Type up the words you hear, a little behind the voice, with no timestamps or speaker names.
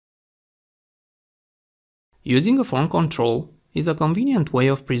Using a form control is a convenient way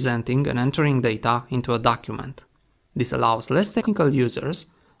of presenting and entering data into a document. This allows less technical users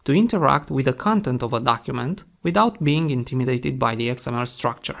to interact with the content of a document without being intimidated by the XML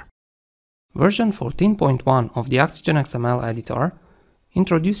structure. Version 14.1 of the oXygen XML Editor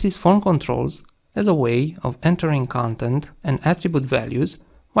introduces form controls as a way of entering content and attribute values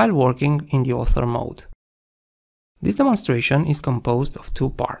while working in the author mode. This demonstration is composed of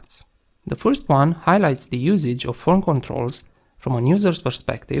two parts. The first one highlights the usage of form controls from a user's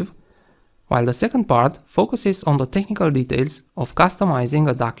perspective, while the second part focuses on the technical details of customizing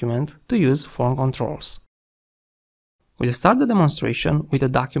a document to use form controls. We'll start the demonstration with a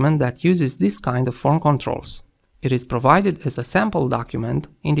document that uses this kind of form controls. It is provided as a sample document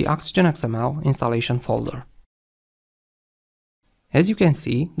in the oXygen XML installation folder. As you can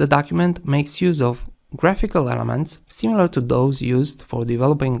see, the document makes use of graphical elements similar to those used for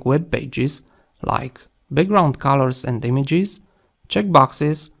developing web pages, like background colors and images,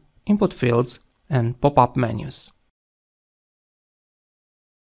 checkboxes, input fields, and pop-up menus.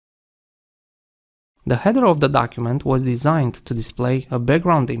 The header of the document was designed to display a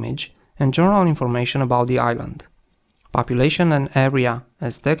background image and general information about the island, population and area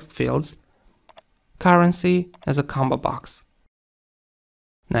as text fields, currency as a combo box.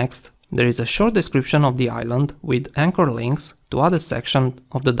 Next, there is a short description of the island with anchor links to other sections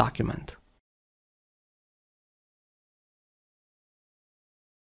of the document.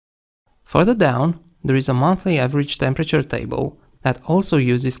 Further down, there is a monthly average temperature table that also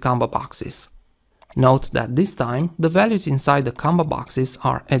uses combo boxes. Note that this time the values inside the combo boxes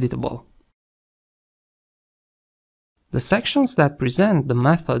are editable. The sections that present the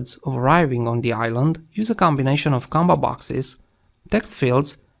methods of arriving on the island use a combination of combo boxes, text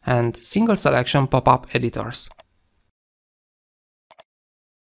fields, and single selection pop-up editors.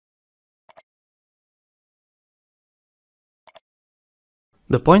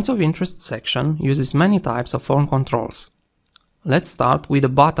 The points of interest section uses many types of form controls. Let's start with the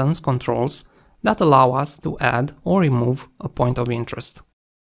buttons controls that allow us to add or remove a point of interest.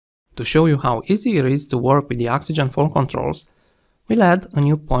 To show you how easy it is to work with the oXygen form controls, we'll add a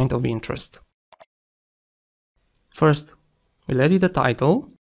new point of interest. First, we'll edit the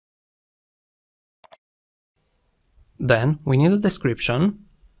title. Then we need a description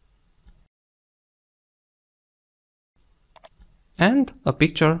and a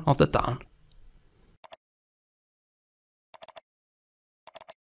picture of the town.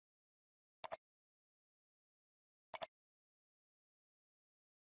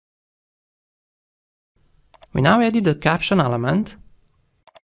 We now edit the caption element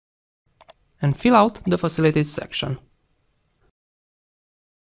and fill out the facilities section.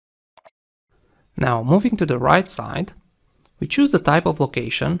 Now, moving to the right side, we choose the type of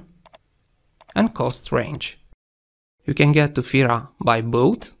location and cost range. You can get to Fira by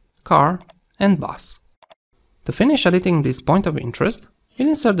boat, car, and bus. To finish editing this point of interest, we'll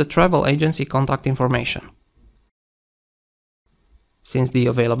insert the travel agency contact information. Since the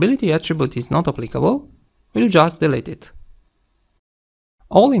availability attribute is not applicable, we'll just delete it.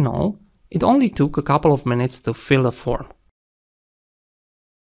 All in all, it only took a couple of minutes to fill the form.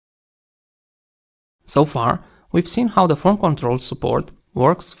 So far, we've seen how the form control support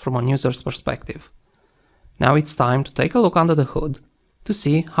works from a user's perspective. Now it's time to take a look under the hood to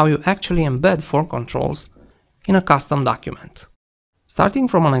see how you actually embed form controls in a custom document. Starting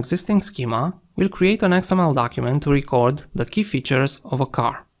from an existing schema, we'll create an XML document to record the key features of a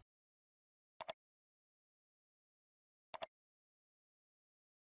car.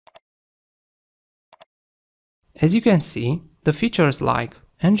 As you can see, the features like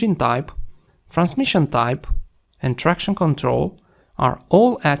engine type, transmission type, and traction control are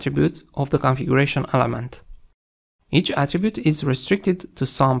all attributes of the configuration element. Each attribute is restricted to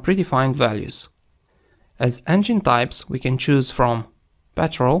some predefined values. As engine types, we can choose from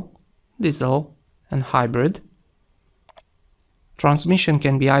petrol, diesel, and hybrid. Transmission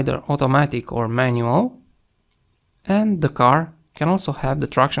can be either automatic or manual, and the car can also have the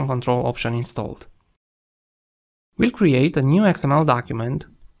traction control option installed. We'll create a new XML document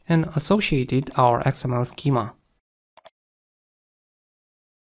and associate it our XML schema.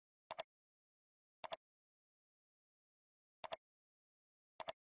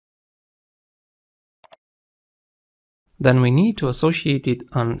 Then we need to associate it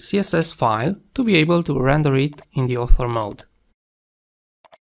on CSS file to be able to render it in the author mode.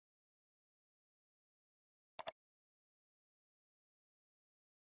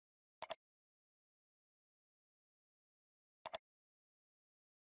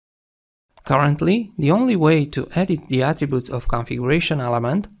 Currently, the only way to edit the attributes of configuration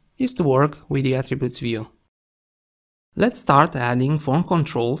element is to work with the attributes view. Let's start adding form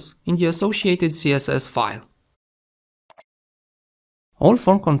controls in the associated CSS file. All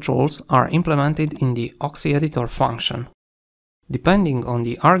form controls are implemented in the oXyEditor function. Depending on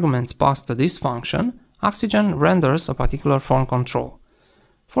the arguments passed to this function, oXygen renders a particular form control.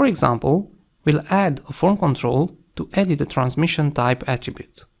 For example, we'll add a form control to edit a transmission type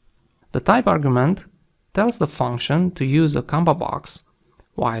attribute. The type argument tells the function to use a comma box,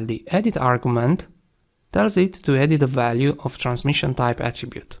 while the edit argument tells it to edit a value of transmission type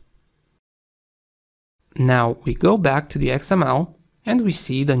attribute. Now we go back to the XML and we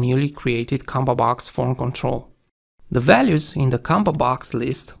see the newly created comma box form control. The values in the comma box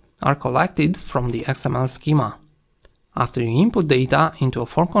list are collected from the XML schema. After you input data into a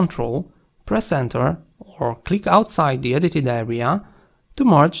form control, press Enter or click outside the edited area to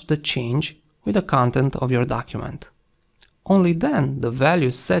merge the change with the content of your document. Only then the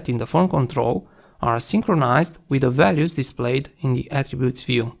values set in the form control are synchronized with the values displayed in the attributes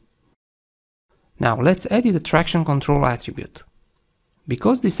view. Now let's edit the traction control attribute.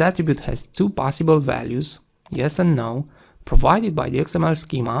 Because this attribute has two possible values, yes and no, provided by the XML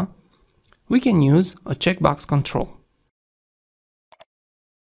schema, we can use a checkbox control.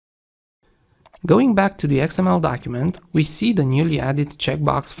 Going back to the XML document, we see the newly added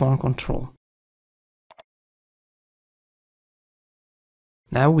checkbox form control.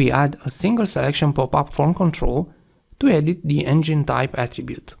 Now we add a single selection pop-up form control to edit the engine type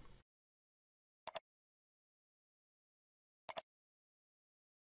attribute.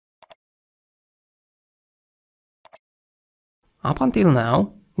 Up until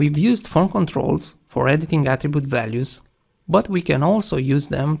now, we've used form controls for editing attribute values, but we can also use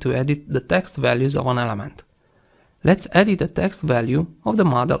them to edit the text values of an element. Let's edit the text value of the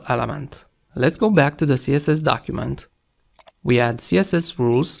model element. Let's go back to the CSS document. We add CSS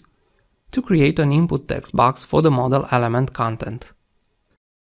rules to create an input text box for the model element content.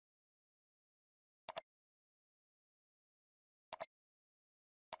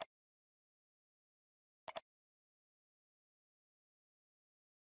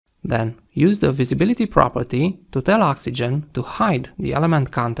 Then use the visibility property to tell oXygen to hide the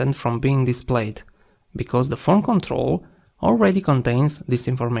element content from being displayed, because the form control already contains this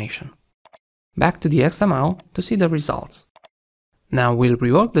information. Back to the XML to see the results. Now we'll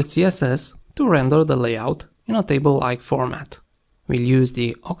rework the CSS to render the layout in a table-like format. We'll use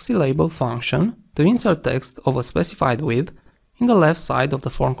the oxylabel function to insert text of a specified width in the left side of the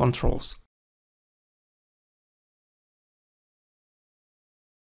form controls.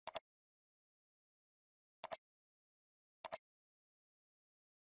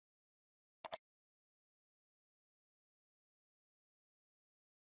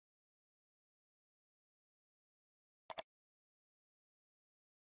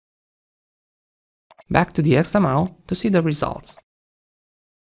 Back to the XML to see the results.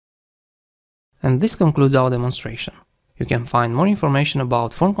 And this concludes our demonstration. You can find more information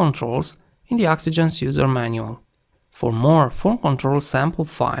about form controls in the oXygen's user manual. For more form control sample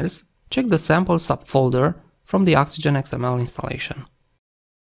files, check the sample subfolder from the oXygen XML installation.